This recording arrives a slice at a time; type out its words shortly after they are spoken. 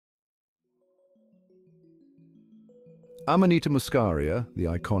Amanita muscaria, the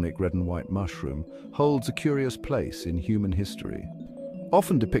iconic red and white mushroom, holds a curious place in human history.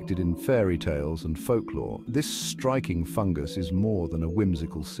 Often depicted in fairy tales and folklore, this striking fungus is more than a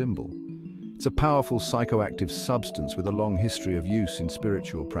whimsical symbol. It's a powerful psychoactive substance with a long history of use in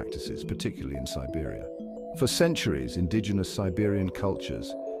spiritual practices, particularly in Siberia. For centuries, indigenous Siberian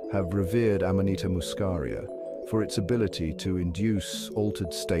cultures have revered Amanita muscaria for its ability to induce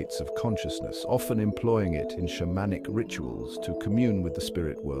altered states of consciousness, often employing it in shamanic rituals to commune with the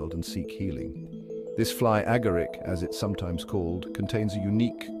spirit world and seek healing. This fly agaric, as it's sometimes called, contains a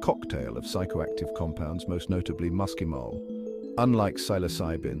unique cocktail of psychoactive compounds, most notably Muscimol. Unlike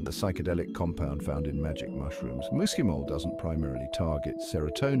psilocybin, the psychedelic compound found in magic mushrooms, Muscimol doesn't primarily target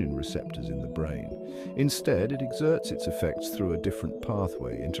serotonin receptors in the brain. Instead, it exerts its effects through a different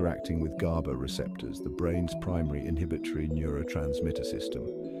pathway, interacting with GABA receptors, the brain's primary inhibitory neurotransmitter system.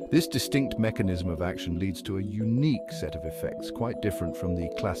 This distinct mechanism of action leads to a unique set of effects, quite different from the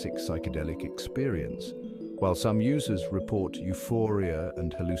classic psychedelic experience. While some users report euphoria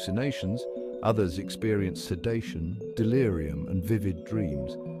and hallucinations, others experience sedation, delirium, and vivid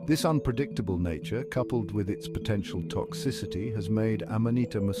dreams. This unpredictable nature, coupled with its potential toxicity, has made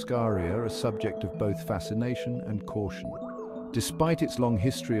Amanita muscaria a subject of both fascination and caution. Despite its long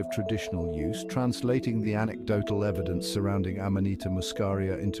history of traditional use, translating the anecdotal evidence surrounding Amanita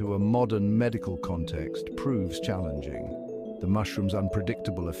muscaria into a modern medical context proves challenging. The mushroom's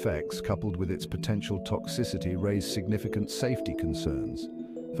unpredictable effects, coupled with its potential toxicity, raise significant safety concerns.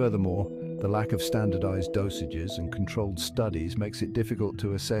 Furthermore, the lack of standardized dosages and controlled studies makes it difficult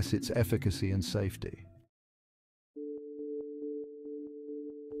to assess its efficacy and safety.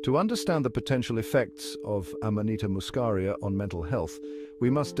 To understand the potential effects of Amanita muscaria on mental health,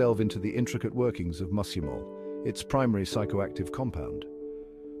 we must delve into the intricate workings of Muscimol, its primary psychoactive compound.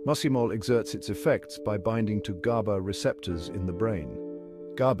 Muscimol exerts its effects by binding to GABA receptors in the brain.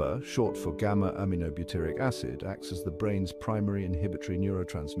 GABA, short for gamma-aminobutyric acid, acts as the brain's primary inhibitory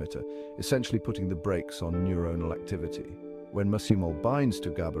neurotransmitter, essentially putting the brakes on neuronal activity. When Muscimol binds to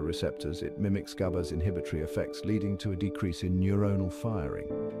GABA receptors, it mimics GABA's inhibitory effects, leading to a decrease in neuronal firing.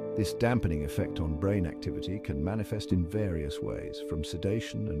 This dampening effect on brain activity can manifest in various ways, from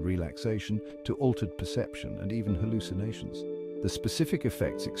sedation and relaxation to altered perception and even hallucinations. The specific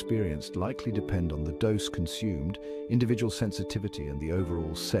effects experienced likely depend on the dose consumed, individual sensitivity, and the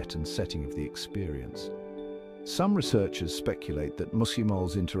overall setting of the experience. Some researchers speculate that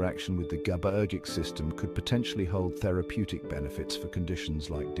Muscimol's interaction with the GABAergic system could potentially hold therapeutic benefits for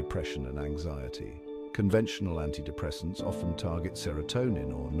conditions like depression and anxiety. Conventional antidepressants often target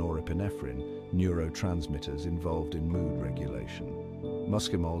serotonin or norepinephrine, neurotransmitters involved in mood regulation.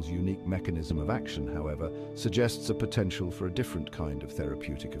 Muscimol's unique mechanism of action, however, suggests a potential for a different kind of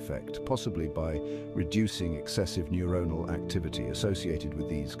therapeutic effect, possibly by reducing excessive neuronal activity associated with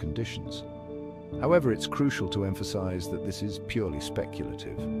these conditions. However, it's crucial to emphasize that this is purely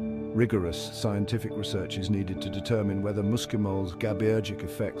speculative. Rigorous scientific research is needed to determine whether Muscimol's GABAergic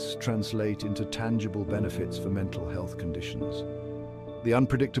effects translate into tangible benefits for mental health conditions. The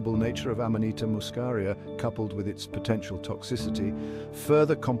unpredictable nature of Amanita muscaria, coupled with its potential toxicity,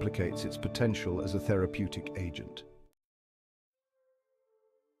 further complicates its potential as a therapeutic agent.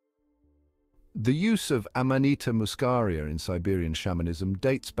 The use of Amanita muscaria in Siberian shamanism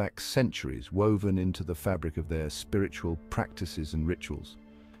dates back centuries, woven into the fabric of their spiritual practices and rituals.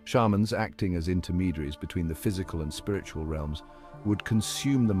 Shamans, acting as intermediaries between the physical and spiritual realms, would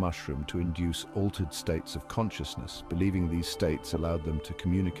consume the mushroom to induce altered states of consciousness, believing these states allowed them to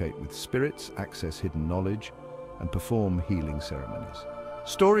communicate with spirits, access hidden knowledge, and perform healing ceremonies.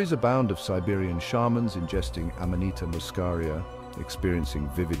 Stories abound of Siberian shamans ingesting Amanita muscaria, experiencing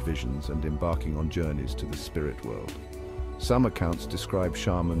vivid visions and embarking on journeys to the spirit world. Some accounts describe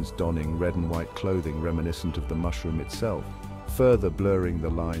shamans donning red and white clothing reminiscent of the mushroom itself, further blurring the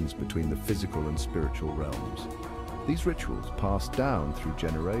lines between the physical and spiritual realms. These rituals, passed down through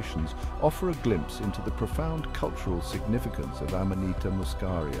generations, offer a glimpse into the profound cultural significance of Amanita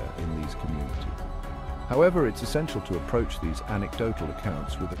muscaria in these communities. However, it's essential to approach these anecdotal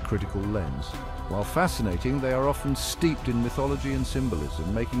accounts with a critical lens. While fascinating, they are often steeped in mythology and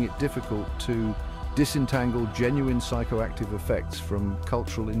symbolism, making it difficult to disentangle genuine psychoactive effects from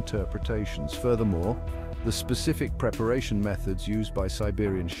cultural interpretations. Furthermore, the specific preparation methods used by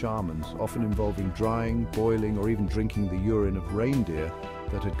Siberian shamans, often involving drying, boiling, or even drinking the urine of reindeer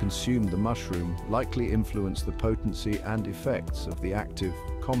that had consumed the mushroom, likely influenced the potency and effects of the active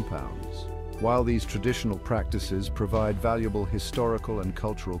compounds. While these traditional practices provide valuable historical and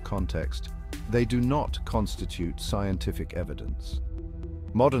cultural context, they do not constitute scientific evidence.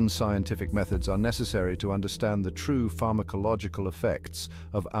 Modern scientific methods are necessary to understand the true pharmacological effects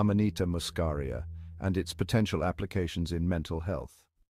of Amanita muscaria and its potential applications in mental health.